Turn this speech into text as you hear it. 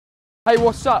Hey,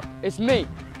 what's up? It's me,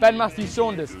 Ben Matthew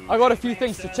Saunders. I got a few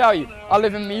things to tell you. I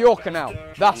live in Mallorca now.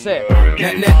 That's it.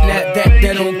 That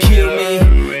don't kill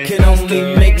me, can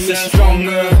only make me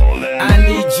stronger. I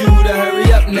need you to hurry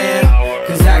up now,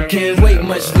 cause I can't wait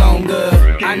much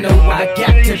longer. I know I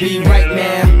got to be right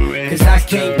now, cause I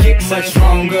can't get much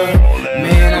longer.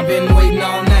 Man, I've been waiting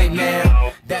all night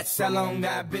now. That's how long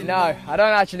I've been. No, I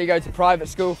don't actually go to private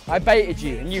school. I baited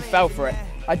you and you fell for it.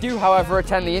 I do, however,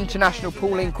 attend the International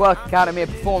Pauline Quirk Academy of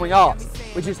Performing Arts,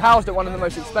 which is housed at one of the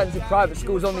most expensive private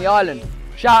schools on the island.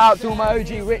 Shout out to all my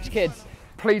OG rich kids.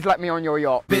 Please let me on your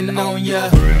yacht. Been on ya.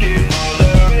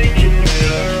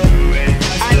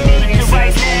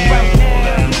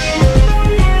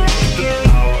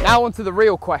 Now on to the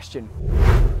real question.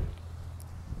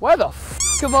 Where the f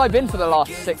have I been for the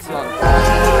last 6 months?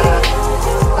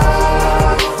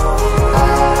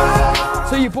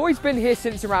 So your boy's been here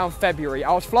since around February.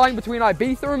 I was flying between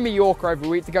Ibiza and Mallorca every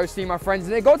week to go see my friends,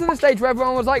 and it got to the stage where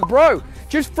everyone was like, bro,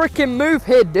 just freaking move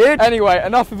here, dude. Anyway,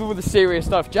 enough of all the serious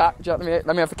stuff. Jack, let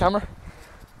me have the camera.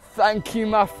 Thank you,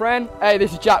 my friend. Hey,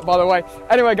 this is Jack, by the way.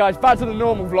 Anyway, guys, back to the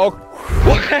normal vlog.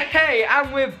 Hey,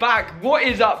 and we're back. What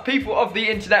is up, people of the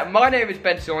internet? My name is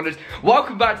Ben Saunders.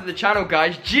 Welcome back to the channel,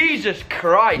 guys. Jesus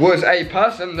Christ. Was a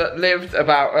person that lived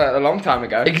about a long time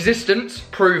ago. Existence,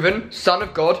 proven, son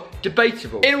of God,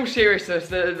 debatable. In all seriousness,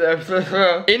 there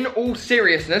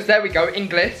we go,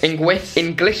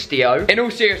 Englistio. In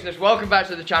all seriousness, welcome back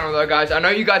to the channel though, guys. I know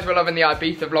you guys were loving the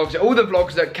Ibiza vlogs, all the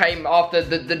vlogs that came after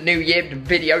the New Year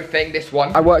video thing, this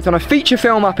one. I worked on a feature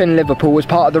film up in Liverpool, was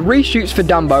part of the reshoots for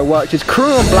Dumbo, worked as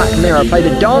crew on Black Mirror, played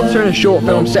a dancer in a short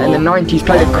film set in the 90s,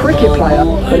 played a cricket player,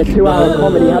 played a 2-hour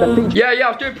comedy, had a feature. Yeah,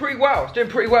 I was doing pretty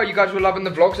well. You guys were loving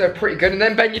the vlogs, they were pretty good. And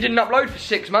then, Ben, you didn't upload for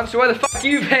 6 months, so where the fuck have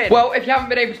you been? Well, if you haven't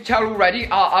been able to tell already,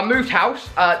 I moved house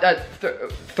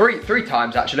three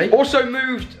times actually. Also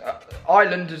moved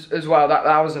island as well.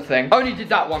 That was a thing. Only did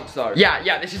that once though.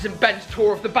 Yeah. This isn't Ben's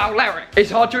tour of the Balearic. It's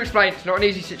hard to explain. It's not an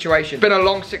easy situation. Been a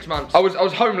long 6 months. I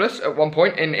was homeless at one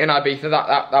point in Ibiza.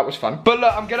 That was fun. But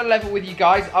look, I'm gonna level with you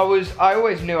guys. I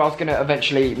always knew I was gonna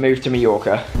eventually move to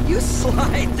Mallorca. You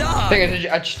sly dog.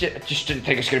 I just didn't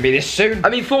think it's gonna be this soon. I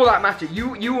mean, for that matter,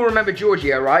 you will remember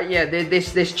Giorgio, right? Yeah,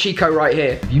 this Chico right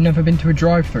here. Have you never been to a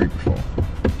drive-through before?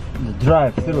 The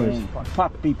drive-through is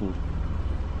fuck people.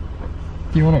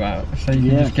 What do you want about? So you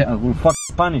can just get. I will fuck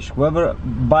punish whoever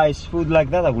buys food like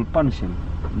that. I will punish him.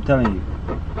 I'm telling you.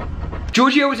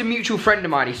 Giorgio was a mutual friend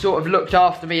of mine. He sort of looked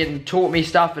after me and taught me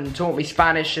stuff and taught me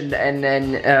Spanish, and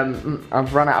then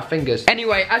I've run out of fingers.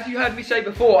 Anyway, as you heard me say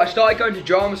before, I started going to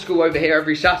drama school over here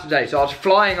every Saturday. So I was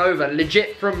flying over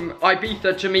legit from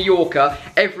Ibiza to Mallorca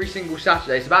every single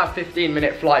Saturday. It's about a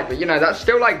 15-minute flight, but you know, that's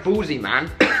still like ballsy, man.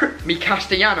 Mi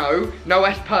castellano no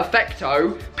es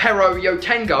perfecto, pero yo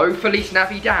tengo feliz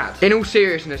Navidad. In all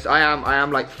seriousness, I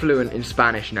am like fluent in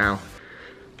Spanish now.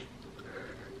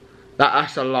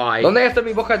 That's a lie. ¿Dónde está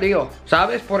mi bocadillo?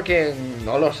 ¿Sabes? Porque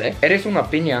no lo sé. Eres una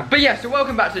piña. But yeah, so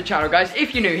welcome back to the channel, guys.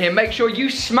 If you're new here, make sure you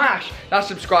smash that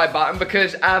subscribe button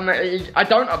because I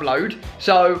don't upload.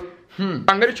 So I'm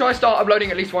gonna try to start uploading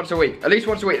at least once a week. The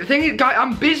thing is, guys,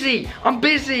 I'm busy.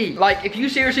 Like, if you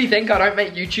seriously think I don't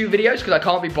make YouTube videos because I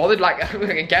can't be bothered, like,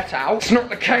 get out. It's not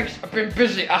the case. I've been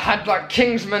busy. I had like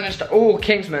Kingsman and stuff. Oh,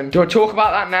 Kingsman. Do I talk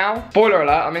about that now? Spoiler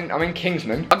alert, I'm in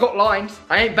Kingsman. I got lines.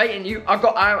 I ain't baiting you. I'm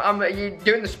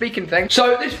doing the speaking thing.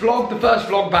 So this vlog, the first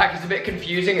vlog back, is a bit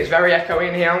confusing. It's very echoey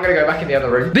in here. I'm gonna go back in the other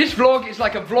room. This vlog is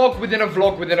like a vlog within a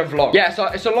vlog within a vlog. Yeah, so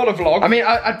it's a lot of vlog. I mean,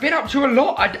 I'd been up to a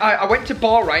lot. I went to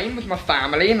Bahrain with my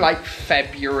family in like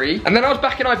February, and then I was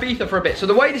back in Ibiza for a bit. So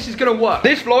the way this is gonna work,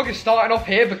 this vlog is starting off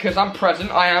here because I'm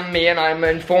present, I am me, and I'm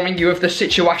informing you of the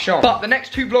situation. But the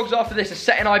next 2 vlogs after this are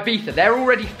set in Ibiza. They're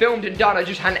already filmed and done. I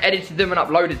just hadn't edited them and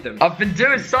uploaded them. I've been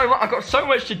doing so much. I've got so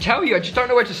much to tell you. I just don't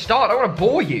know where to start. I don't want to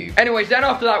bore you. Anyways, then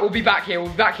after that, we'll be back here.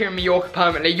 We'll be back here in Mallorca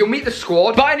permanently. You'll meet the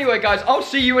squad. But anyway, guys, I'll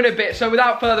see you in a bit. So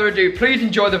without further ado, please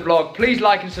enjoy the vlog. Please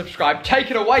like and subscribe.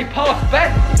 Take it away, past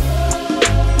Ben.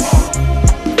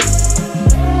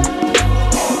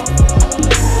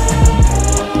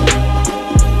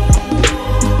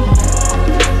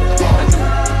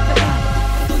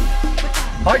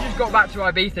 I just got back to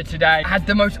Ibiza today. I had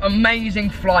the most amazing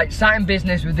flight, sat in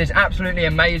business with this absolutely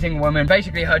amazing woman.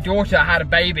 Basically, her daughter had a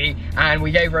baby and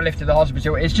we gave her a lift to the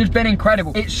hospital. It's just been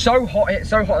incredible. It's so hot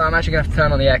that I'm actually gonna have to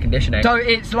turn on the air conditioning. So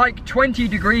it's like 20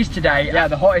 degrees today. Yeah,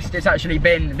 the hottest it's actually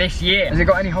been this year. Has it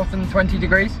got any hotter than 20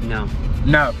 degrees? No.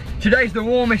 No. Today's the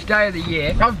warmest day of the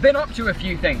year. I've been up to a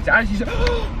few things. As you said,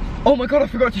 oh my God, I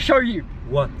forgot to show you.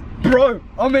 What? Bro,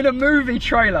 I'm in a movie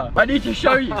trailer. I need to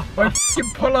show you. My f***ing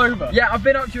pullover. Yeah, I've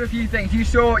been up to a few things. You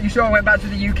saw I went back to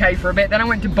the UK for a bit, then I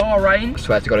went to Bahrain. I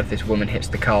swear to God, if this woman hits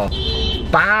the car.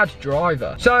 Bad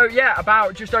driver. So yeah,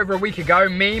 about just over a week ago,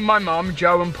 me, my mum,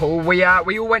 Joe and Paul, we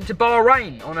all went to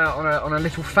Bahrain on a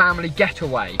little family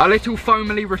getaway. A little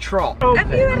family retreat. Okay.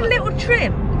 Have you had a little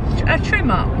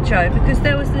trim up, Joe? Because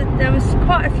there was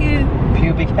quite a few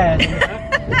pubic hairs in the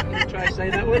back. Try to say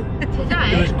that one.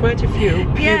 Today? There was quite a few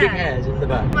pubic hairs in the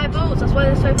back. My balls, that's why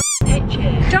they're so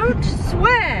itchy. Don't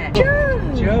swear!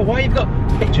 Joe, why you've got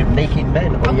a picture of naked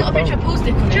men on your phone? I've got a picture of Paul's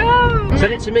dick on it. Joe!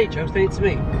 Send it to me, Joe, send it to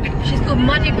me. She's called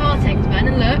Muddy Partings, man,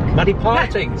 and look. Muddy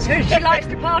Partings. She likes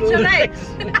to part her legs.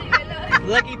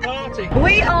 Leggy party.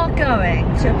 We are going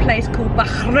to a place called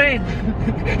Bahrain.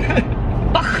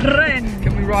 Bahrain.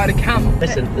 Can we ride a camel?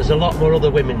 Listen, there's a lot more other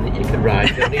women that you can ride.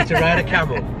 You don't need to ride a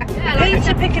camel. Pete's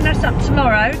picking us up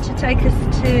tomorrow to take us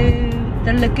to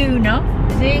the Laguna.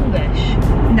 Is he English?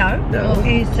 No.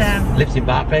 He's lives in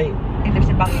Bahrain. he lives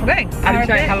in Bahrain. How do you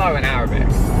say hello in Arabic?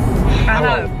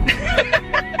 Hello.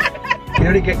 You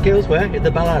only get girls where? In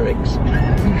the Balearics.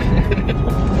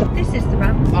 This is the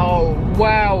ramp. Oh,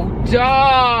 well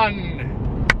done!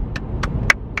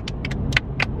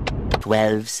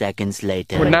 12 seconds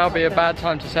later. Would now be a bad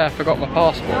time to say I forgot my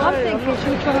passport. I'm thinking should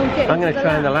we try and get I'm going to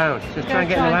try in the lounge. Just try and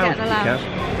get in the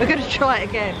lounge. We're going to try it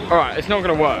again. Alright, it's not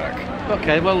going to work.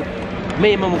 Okay, well,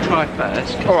 me and Mum will try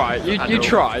first. Alright, you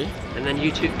try. And then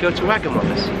you two go to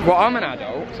Wagamama's. Well, I'm an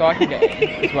adult, so I can get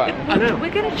in as well. I know.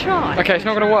 We're going to try. Okay, it's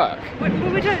not going to work.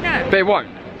 Well, we don't know. But it won't.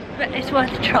 But it's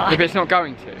worth a try. If it's not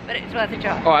going to. But it's worth a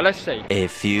try. Alright, let's see. A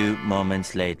few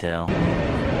moments later. You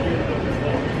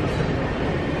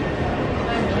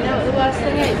know what the worst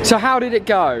thing is? So how did it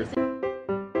go?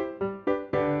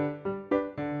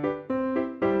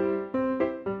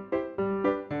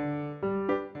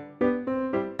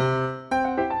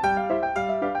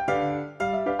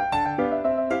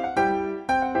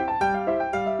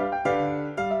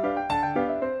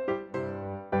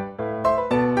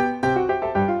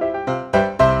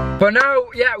 But now,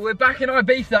 yeah, we're back in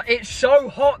Ibiza. It's so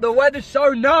hot, the weather's so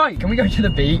nice. Can we go to the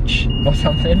beach or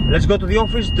something? Let's go to the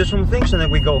office, do some things, and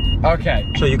then we go. Okay.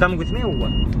 So you coming with me or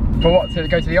what? For what, to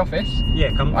go to the office?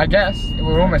 Yeah, come. I guess,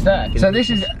 we're almost there. So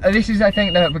this is I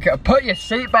think, that we could put your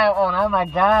seatbelt on, oh my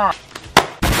God.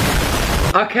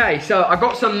 Okay, so I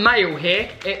got some mail here.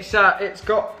 It's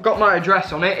got my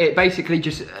address on it. It basically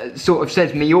just sort of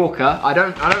says Mallorca. I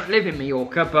don't live in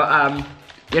Mallorca, but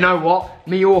you know what?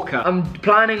 Mallorca. I'm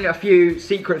planning a few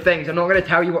secret things. I'm not going to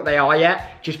tell you what they are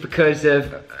yet, just because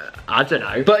of, I don't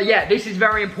know. But yeah, this is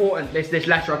very important, this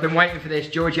letter. I've been waiting for this.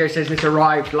 Giorgio says this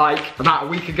arrived like about a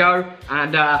week ago,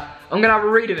 and I'm gonna have a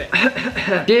read of it.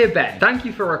 Dear Ben, thank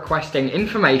you for requesting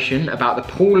information about the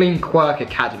Pauline Quirk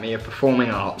Academy of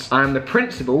Performing Arts. I am the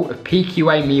principal of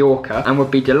PQA Mallorca and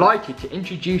would be delighted to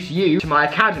introduce you to my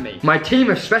academy. My team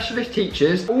of specialist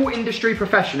teachers, all industry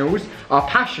professionals, are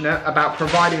passionate about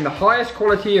providing the highest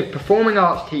quality of performing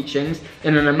arts teachings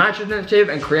in an imaginative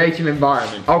and creative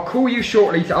environment. I'll call you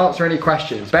shortly to answer any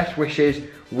questions. Best wishes,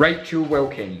 Rachel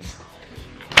Wilkins.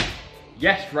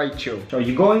 Yes, Rachel. So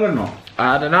you going or not?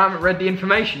 I don't know, I haven't read the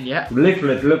information yet. The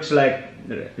leaflet looks like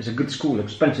it's a good school,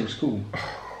 expensive school.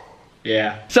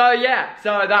 Yeah. So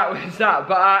that was that.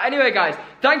 But anyway guys,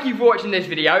 thank you for watching this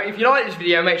video. If you like this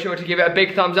video, make sure to give it a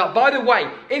big thumbs up. By the way,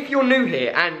 if you're new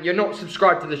here and you're not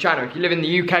subscribed to the channel, if you live in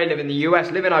the UK, live in the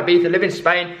US, live in Ibiza, live in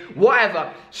Spain,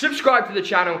 whatever, subscribe to the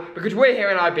channel because we're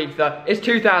here in Ibiza. It's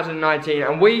 2019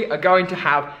 and we are going to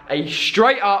have a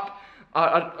straight up,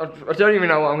 I don't even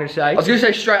know what I'm going to say. I was going to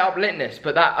say straight up litness,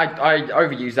 but that I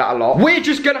overuse that a lot. We're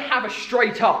just going to have a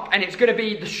straight up, and it's going to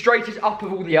be the straightest up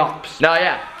of all the ups. No,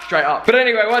 yeah, straight up. But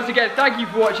anyway, once again, thank you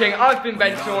for watching. I've been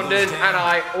Ben Saunders, and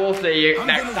I will see you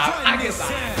next time.